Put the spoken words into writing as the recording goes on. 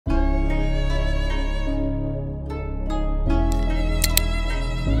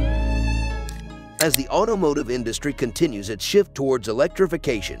As the automotive industry continues its shift towards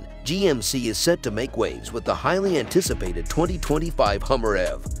electrification, GMC is set to make waves with the highly anticipated 2025 Hummer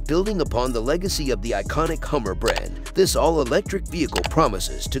EV. Building upon the legacy of the iconic Hummer brand, this all-electric vehicle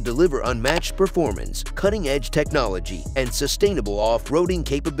promises to deliver unmatched performance, cutting-edge technology, and sustainable off-roading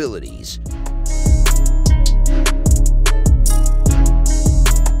capabilities.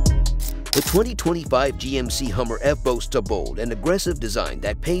 The 2025 GMC Hummer EV boasts a bold and aggressive design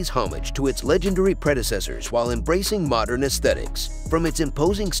that pays homage to its legendary predecessors while embracing modern aesthetics. From its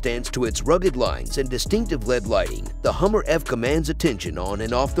imposing stance to its rugged lines and distinctive LED lighting, the Hummer EV commands attention on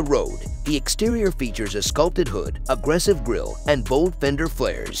and off the road. The exterior features a sculpted hood, aggressive grille, and bold fender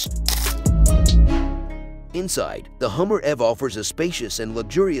flares. Inside, the Hummer EV offers a spacious and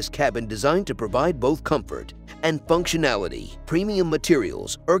luxurious cabin designed to provide both comfort and functionality. Premium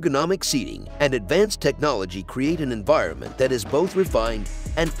materials, ergonomic seating, and advanced technology create an environment that is both refined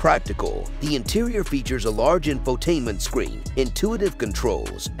and practical. The interior features a large infotainment screen, intuitive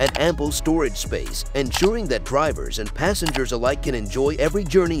controls, and ample storage space, ensuring that drivers and passengers alike can enjoy every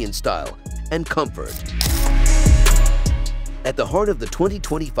journey in style and comfort. At the heart of the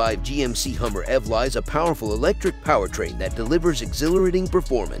 2025 GMC Hummer EV lies a powerful electric powertrain that delivers exhilarating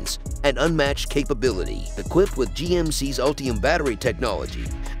performance and unmatched capability. Equipped with GMC's Ultium battery technology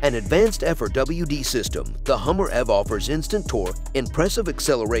and advanced FRWD system, the Hummer EV offers instant torque, impressive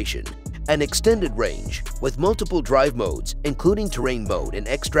acceleration, and extended range. With multiple drive modes, including terrain mode and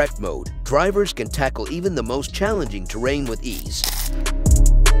extract mode, drivers can tackle even the most challenging terrain with ease.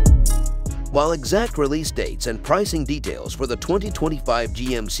 While exact release dates and pricing details for the 2025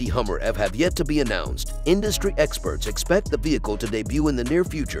 GMC Hummer EV have yet to be announced, industry experts expect the vehicle to debut in the near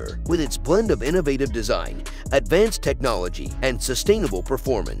future. With its blend of innovative design, advanced technology, and sustainable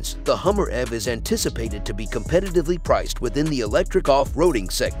performance, the Hummer EV is anticipated to be competitively priced within the electric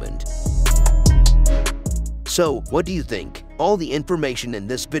off-roading segment. So, what do you think? All the information in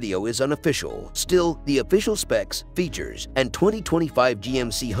this video is unofficial. Still, the official specs, features, and 2025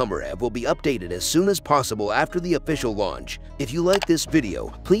 GMC Hummer EV will be updated as soon as possible after the official launch. If you like this video,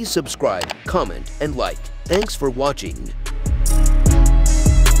 please subscribe, comment, and like. Thanks for watching.